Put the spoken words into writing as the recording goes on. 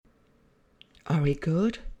Are we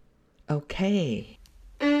good? Okay.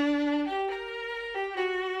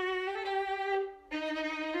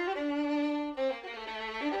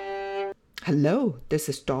 Hello, this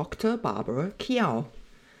is Dr. Barbara Kiao.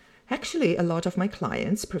 Actually, a lot of my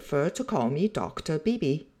clients prefer to call me Dr.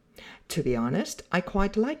 Bibi. To be honest, I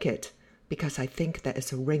quite like it because I think there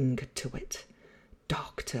is a ring to it.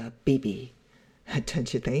 Dr. Bibi.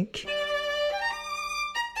 Don't you think?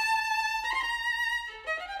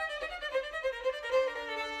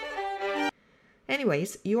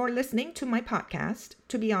 Anyways, you are listening to my podcast,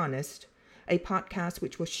 To Be Honest, a podcast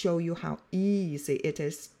which will show you how easy it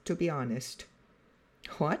is to be honest.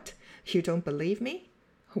 What? You don't believe me?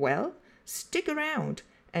 Well, stick around,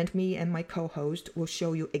 and me and my co host will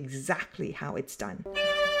show you exactly how it's done.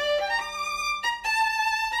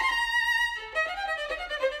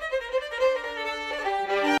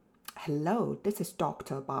 Hello, this is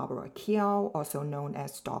Dr. Barbara Kiao, also known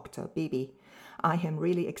as Dr. Bibi. I am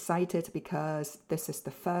really excited because this is the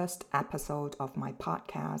first episode of my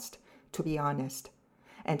podcast, To Be Honest.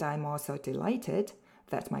 And I'm also delighted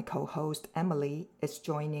that my co-host Emily is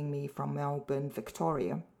joining me from Melbourne,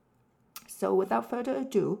 Victoria. So without further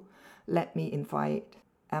ado, let me invite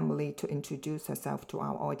Emily to introduce herself to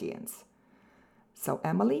our audience. So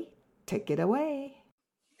Emily, take it away.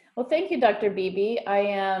 Well, thank you, Dr. Bibi. I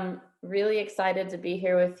am really excited to be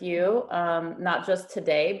here with you, not just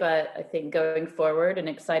today, but I think going forward, and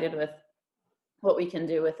excited with what we can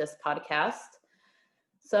do with this podcast.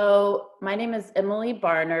 So my name is Emily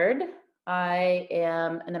Barnard. I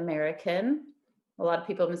am an American. A lot of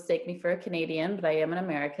people mistake me for a Canadian, but I am an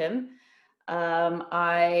American.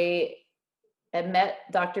 I met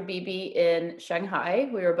Dr. Bibi in Shanghai.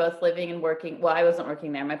 We were both living and working. Well, I wasn't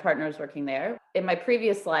working there. My partner was working there. In my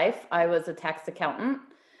previous life, I was a tax accountant.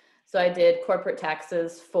 So I did corporate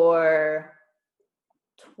taxes for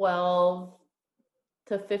 12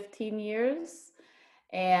 to 15 years.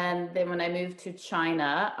 And then when I moved to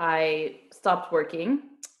China, I stopped working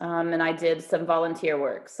and I did some volunteer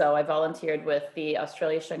work. So I volunteered with the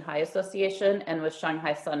Australia Shanghai Association and with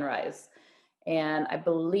Shanghai Sunrise. And I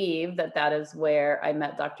believe that is where I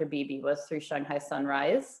met Dr. Bibi, was through Shanghai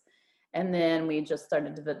Sunrise. And then we just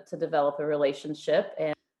started to develop a relationship.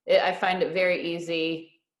 And I find it very easy,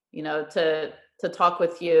 to talk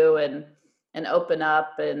with you and open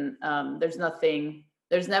up. And there's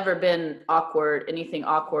never been anything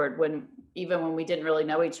awkward even when we didn't really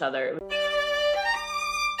know each other.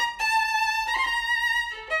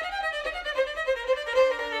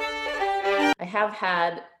 I have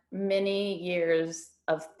had many years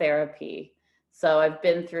of therapy. So I've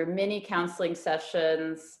been through many counseling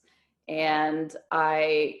sessions, and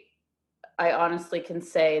I honestly can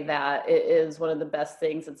say that it is one of the best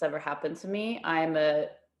things that's ever happened to me. I'm a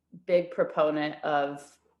big proponent of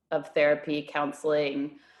therapy,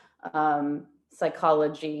 counseling,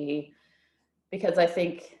 psychology, because I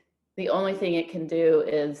think the only thing it can do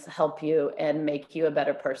is help you and make you a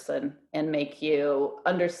better person and make you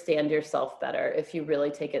understand yourself better if you really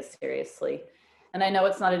take it seriously. And I know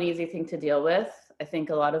it's not an easy thing to deal with. I think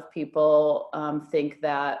a lot of people think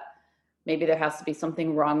that maybe there has to be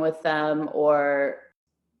something wrong with them, or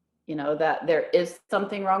that there is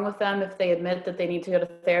something wrong with them if they admit that they need to go to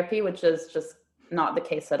therapy, which is just not the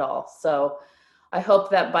case at all. So I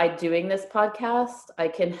hope that by doing this podcast, I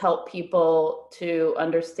can help people to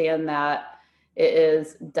understand that it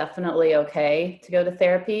is definitely okay to go to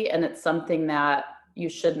therapy, and it's something that you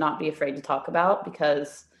should not be afraid to talk about,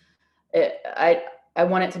 because I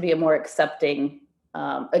want it to be a more accepted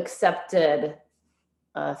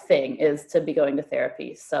thing, is to be going to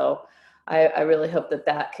therapy. So I really hope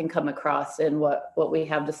that can come across in what we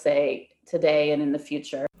have to say today and in the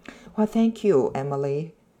future. Well, thank you,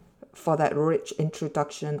 Emily, for that rich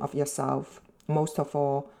introduction of yourself. Most of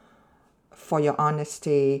all, for your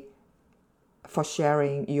honesty, for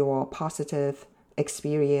sharing your positive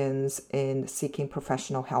experience in seeking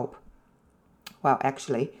professional help. Well,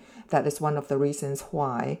 actually, that is one of the reasons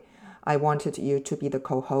why I wanted you to be the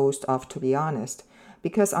co-host of To Be Honest,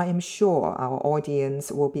 because I am sure our audience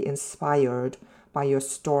will be inspired by your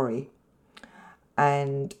story.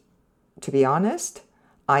 And to be honest,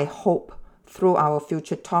 I hope through our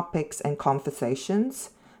future topics and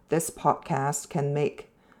conversations, this podcast can make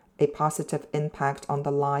a positive impact on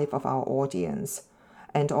the life of our audience.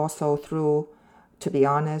 And also through, to be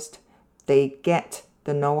honest, they get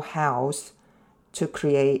the know-hows to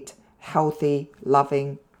create healthy,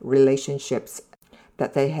 loving relationships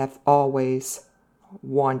that they have always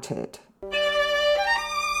wanted.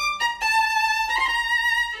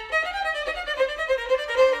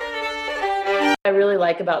 I really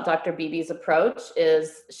like about Dr. Bibi's approach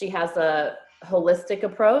is she has a holistic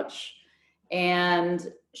approach,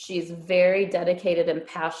 and she's very dedicated and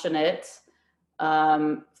passionate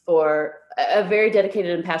for a very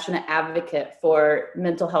dedicated and passionate advocate for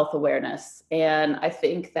mental health awareness. And I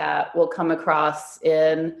think that will come across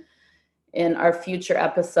in our future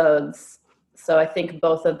episodes. So I think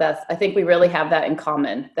both of us, I think we really have that in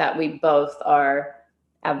common, that we both are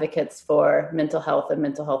advocates for mental health and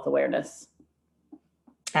mental health awareness.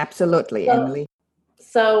 Absolutely, Emily.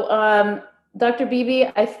 So, Dr.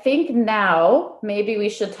 Beebe, I think now maybe we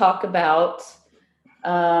should talk about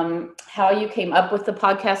how you came up with the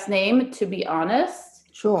podcast name, To Be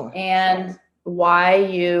Honest. Sure. And why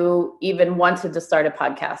you even wanted to start a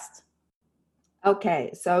podcast.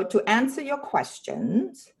 Okay, so to answer your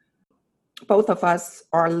questions, both of us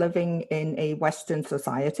are living in a Western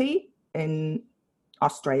society in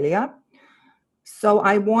Australia. So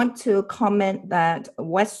I want to comment that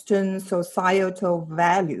Western societal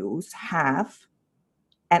values have,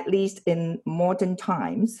 at least in modern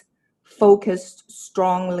times, focused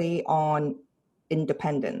strongly on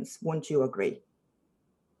independence. Won't you agree?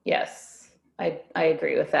 Yes, I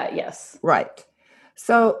agree with that. Yes. Right.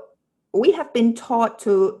 So we have been taught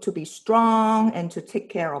to be strong and to take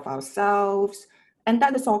care of ourselves. And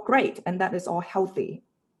that is all great. And that is all healthy.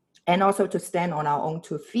 And also to stand on our own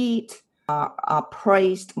two feet are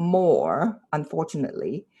praised more,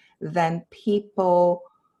 unfortunately, than people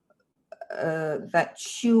that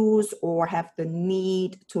choose or have the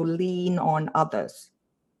need to lean on others.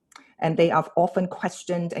 And they are often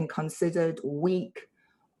questioned and considered weak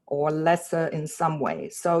or lesser in some way.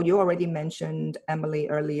 So you already mentioned, Emily,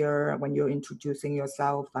 earlier when you're introducing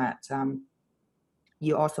yourself that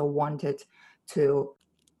you also wanted to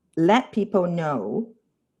let people know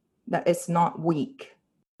that it's not weak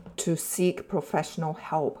to seek professional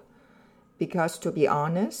help, because to be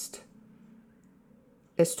honest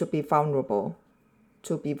is to be vulnerable.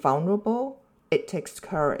 To be vulnerable, it takes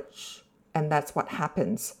courage. And that's what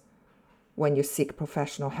happens when you seek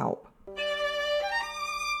professional help.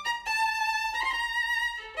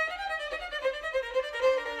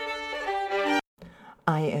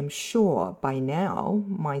 I am sure by now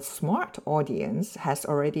my smart audience has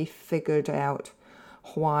already figured out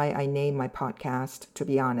why I named my podcast To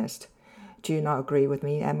Be Honest. Do you not agree with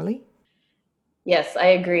me, Emily? Yes, I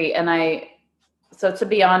agree. And so to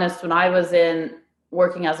be honest, when I was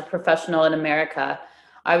working as a professional in America,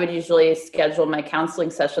 I would usually schedule my counseling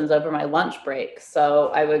sessions over my lunch break. So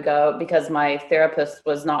I would go, because my therapist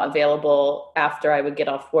was not available after I would get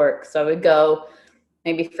off work. So I would go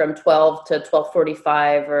maybe from 12 to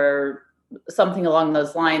 12:45 or something along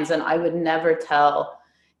those lines. And I would never tell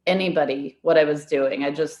anybody what I was doing. I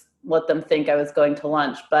just let them think I was going to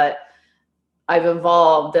lunch. But I've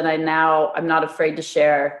evolved, and I'm not afraid to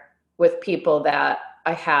share with people that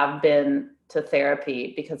I have been to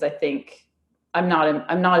therapy, because I think I'm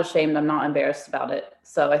not ashamed. I'm not embarrassed about it.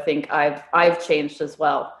 So I think I've changed as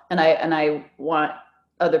well. And I want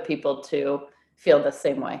other people to feel the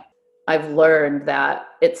same way. I've learned that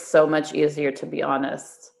it's so much easier to be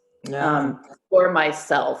honest for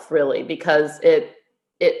myself, really, because it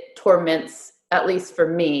torments, at least for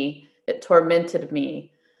me, it tormented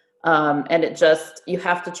me. And you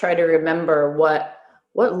have to try to remember what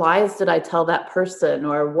lies did I tell that person,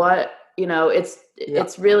 or what,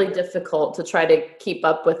 it's really difficult to try to keep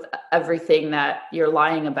up with everything that you're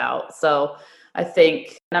lying about. So I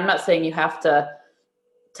think, and I'm not saying you have to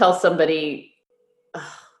tell somebody,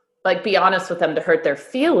 like, be honest with them to hurt their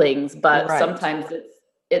feelings, but sometimes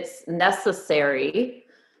it's necessary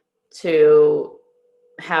to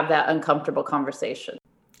have that uncomfortable conversation.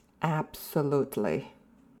 Absolutely.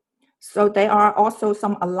 So there are also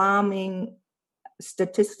some alarming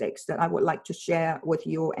statistics that I would like to share with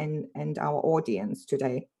you and our audience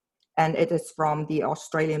today. And it is from the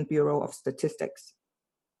Australian Bureau of Statistics.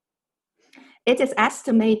 It is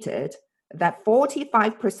estimated that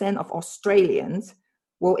 45% of Australians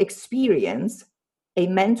will experience a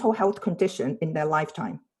mental health condition in their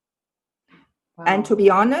lifetime. Wow. And to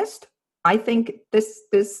be honest, I think this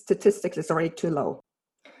statistics is already too low.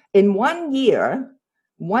 In 1 year,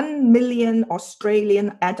 1 million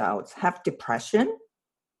Australian adults have depression,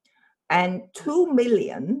 and 2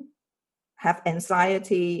 million have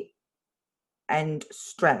anxiety and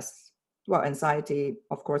stress. Well, anxiety,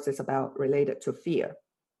 of course, is related to fear.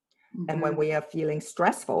 Mm-hmm. And when we are feeling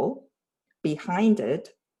stressful, behind it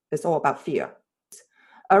is all about fear.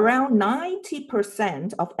 Around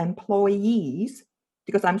 90% of employees,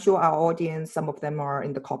 because I'm sure our audience, some of them are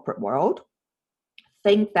in the corporate world,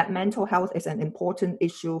 think that mental health is an important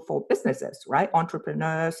issue for businesses, right?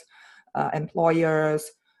 Entrepreneurs, employers,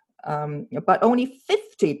 but only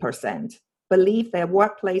 50% believe their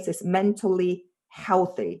workplace is mentally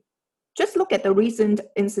healthy. Just look at the recent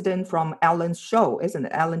incident from Ellen's show, isn't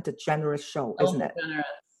it? Ellen DeGeneres show, isn't it? Generous.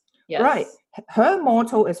 Right. Yes. Her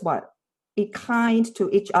motto is what? Be kind to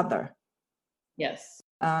each other. Yes.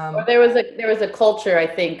 There was a culture, I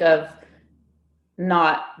think, of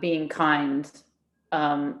not being kind.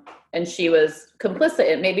 And she was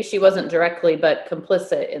complicit. Maybe she wasn't directly, but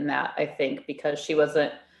complicit in that, I think, because she was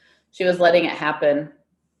letting it happen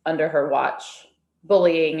under her watch,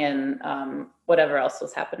 bullying and whatever else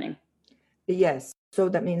was happening. Yes. So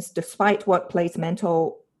that means despite workplace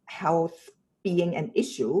mental health being an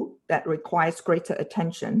issue that requires greater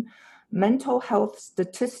attention, mental health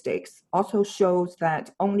statistics also shows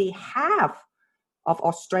that only half of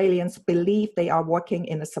Australians believe they are working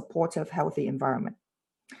in a supportive, healthy environment.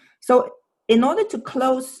 So in order to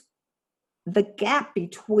close the gap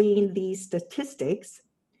between these statistics,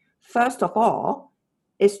 first of all,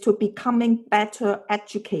 is to becoming better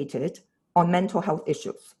educated on mental health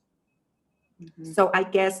issues. Mm-hmm. So I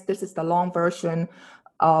guess this is the long version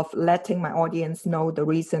of letting my audience know the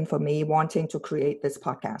reason for me wanting to create this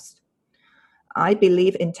podcast. I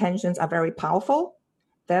believe intentions are very powerful.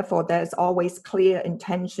 Therefore, there's always clear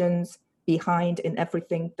intentions behind in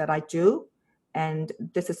everything that I do. And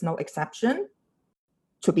this is no exception.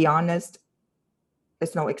 To be honest,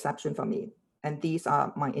 it's no exception for me. And these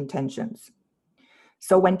are my intentions.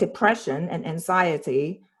 So when depression and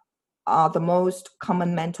anxiety are the most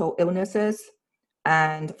common mental illnesses,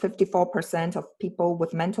 and 54% of people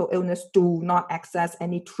with mental illness do not access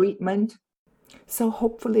any treatment. So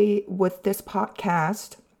hopefully with this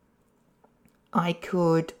podcast, I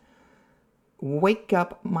could wake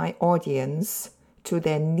up my audience to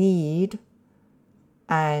their need,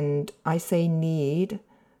 and I say need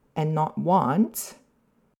and not want,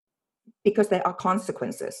 because there are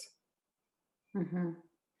consequences. Mm-hmm.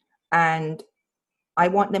 And I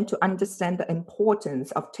want them to understand the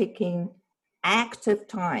importance of taking active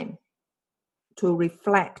time to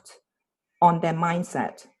reflect on their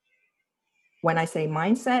mindset. When I say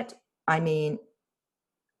mindset, I mean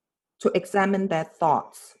to examine their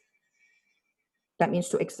thoughts. That means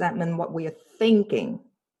to examine what we are thinking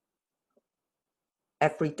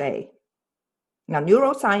every day. Now,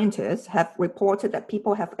 neuroscientists have reported that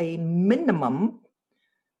people have a minimum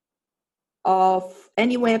of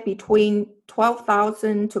anywhere between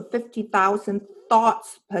 12,000 to 50,000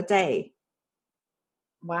 thoughts per day.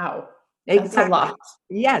 Wow. Exactly. That's a lot.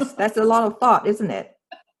 Yes, that's a lot of thought, isn't it?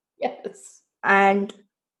 Yes. And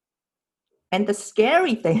the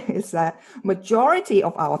scary thing is that majority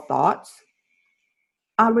of our thoughts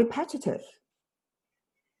are repetitive.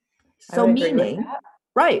 So meaning,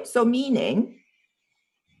 right, so meaning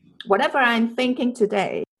whatever I'm thinking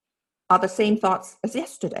today are the same thoughts as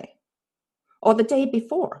yesterday or the day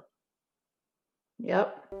before.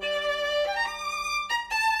 Yep.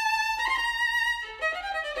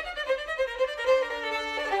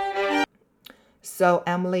 So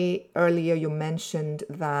Emily, earlier you mentioned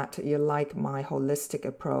that you like my holistic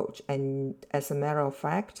approach, and as a matter of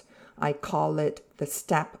fact, I call it the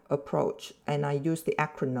STEP approach, and I use the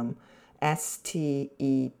acronym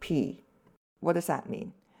STEP. What does that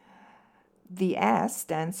mean? The S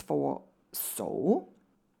stands for soul,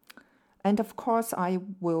 and of course I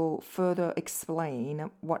will further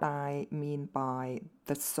explain what I mean by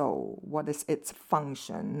the soul, what is its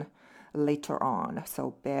function later on,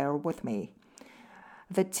 so bear with me.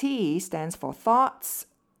 The T stands for thoughts,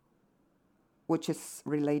 which is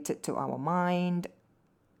related to our mind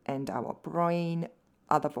and our brain,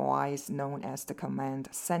 otherwise known as the command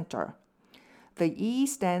center. The E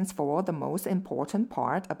stands for the most important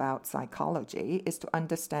part about psychology is to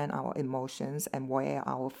understand our emotions and where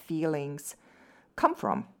our feelings come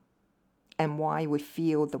from and why we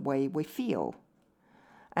feel the way we feel.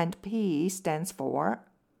 And P stands for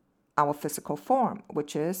our physical form,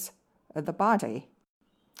 which is the body.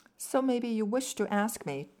 So maybe you wish to ask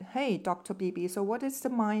me, hey, Dr. Bibi, so what is the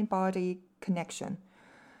mind-body connection?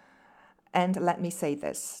 And let me say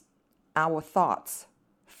this. Our thoughts,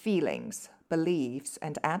 feelings, beliefs,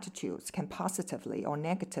 and attitudes can positively or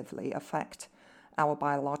negatively affect our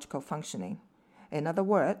biological functioning. In other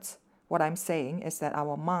words, what I'm saying is that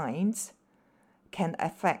our minds can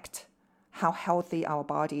affect how healthy our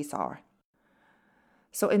bodies are.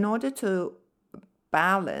 So in order to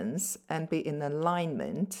balance and be in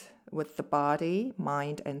alignment with the body,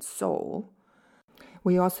 mind, and soul,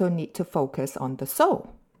 we also need to focus on the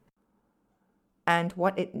soul and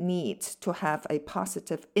what it needs to have a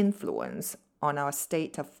positive influence on our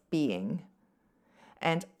state of being.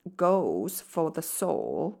 And goals for the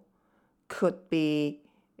soul could be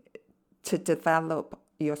to develop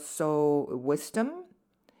your soul wisdom.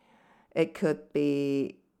 It could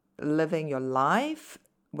be living your life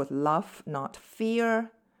with love, not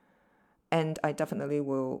fear. And I definitely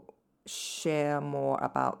will share more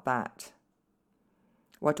about that.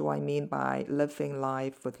 What do I mean by living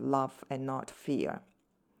life with love and not fear?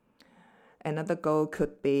 Another goal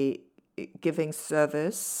could be giving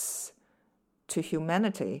service to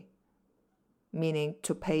humanity, meaning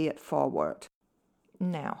to pay it forward.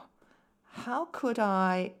 Now, how could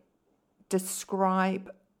I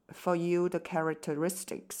describe for you the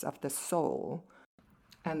characteristics of the soul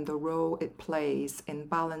and the role it plays in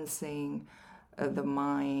balancing the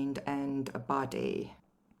mind and body?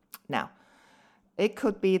 Now, it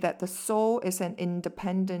could be that the soul is an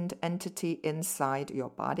independent entity inside your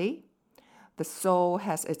body. The soul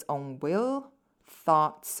has its own will,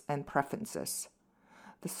 thoughts, and preferences.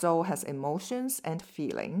 The soul has emotions and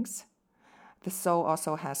feelings. The soul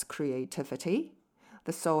also has creativity.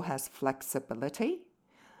 The soul has flexibility.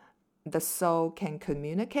 The soul can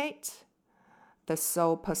communicate. The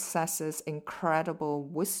soul possesses incredible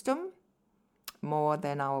wisdom, more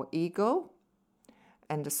than our ego.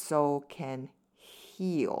 And the soul can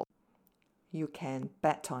heal. You can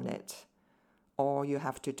bet on it. All you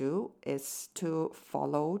have to do is to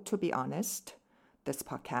follow, to be honest, this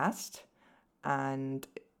podcast, and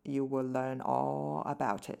you will learn all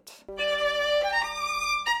about it.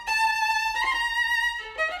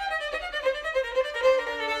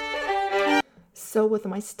 So with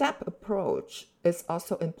my step approach, it's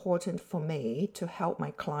also important for me to help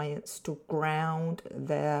my clients to ground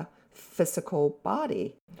their physical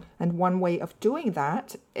body. And one way of doing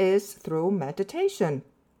that is through meditation.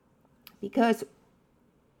 Because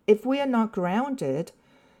if we are not grounded,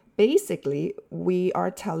 basically we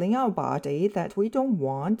are telling our body that we don't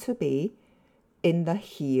want to be in the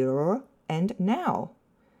here and now.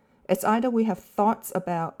 It's either we have thoughts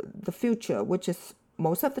about the future, which is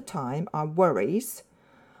most of the time our worries,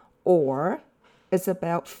 or it's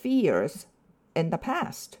about fears in the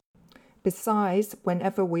past. Besides,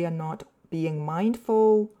 whenever we are not being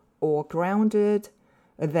mindful or grounded,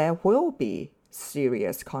 there will be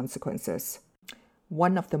serious consequences.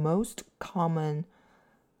 One of the most common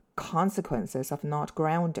consequences of not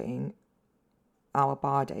grounding our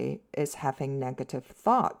body is having negative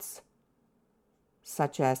thoughts,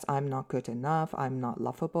 such as I'm not good enough, I'm not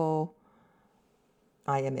lovable,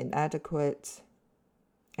 I am inadequate,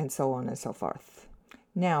 and so on and so forth.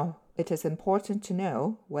 Now, it is important to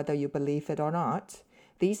know, whether you believe it or not,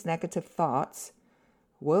 these negative thoughts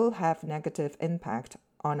will have negative impact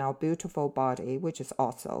on our beautiful body, which is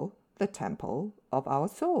also the temple of our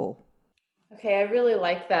soul. Okay, I really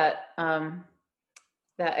like that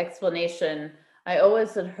that explanation. I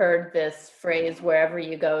always had heard this phrase, wherever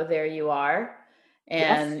you go, there you are.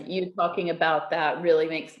 And Yes. you talking about that really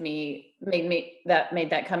made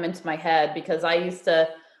that come into my head, because I used to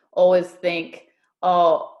always think,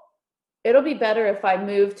 oh, it'll be better if I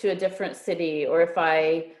move to a different city, or if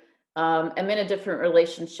I am in a different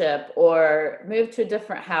relationship, or move to a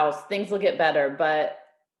different house, things will get better. But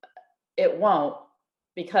it won't,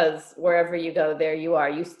 because wherever you go, there you are.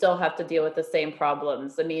 You still have to deal with the same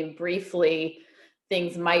problems. I mean, briefly,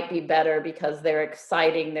 things might be better because they're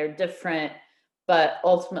exciting, they're different, but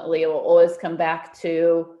ultimately it will always come back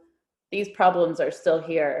to these problems are still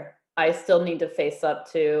here. I still need to face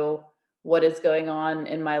up to what is going on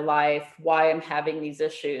in my life, why I'm having these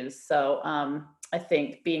issues. So I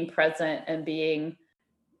think being present and being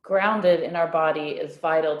grounded in our body is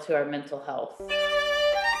vital to our mental health.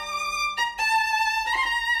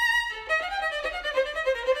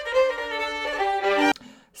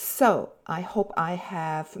 So, I hope I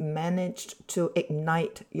have managed to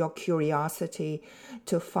ignite your curiosity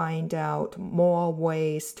to find out more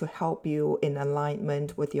ways to help you in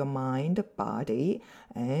alignment with your mind, body,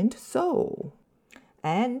 and soul.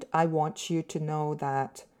 And I want you to know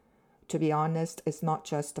that, to be honest, it's not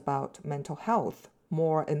just about mental health.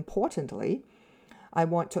 More importantly, I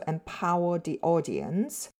want to empower the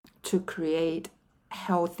audience to create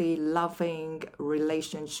healthy, loving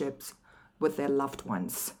relationships with their loved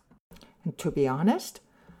ones. And to be honest,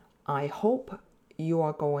 I hope you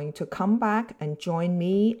are going to come back and join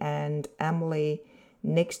me and Emily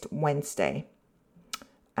next Wednesday.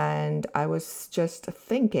 And I was just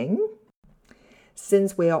thinking,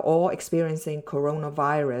 since we are all experiencing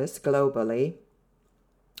coronavirus globally,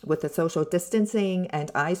 with the social distancing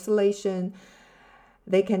and isolation,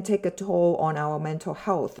 they can take a toll on our mental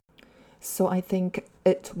health. So I think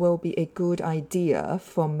it will be a good idea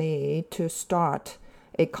for me to start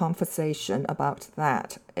a conversation about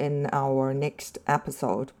that in our next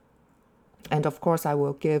episode. And of course, I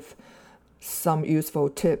will give some useful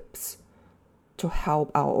tips to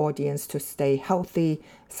help our audience to stay healthy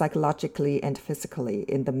psychologically and physically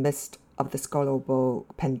in the midst of this global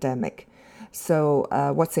pandemic. So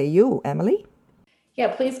what say you, Emily?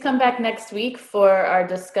 Yeah, please come back next week for our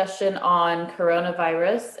discussion on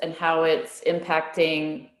coronavirus and how it's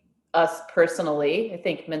impacting us personally, I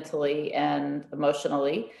think mentally and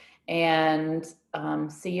emotionally. And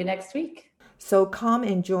see you next week. So come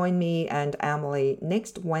and join me and Emily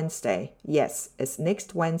next Wednesday. Yes, it's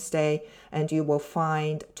next Wednesday, and you will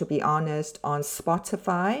find To Be Honest on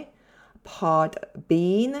Spotify,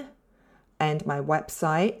 Podbean, and my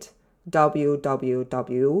website,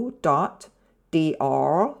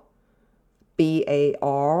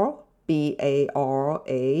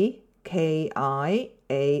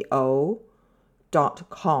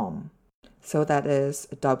 So that is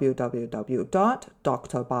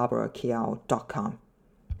www.drbarbarakiao.com.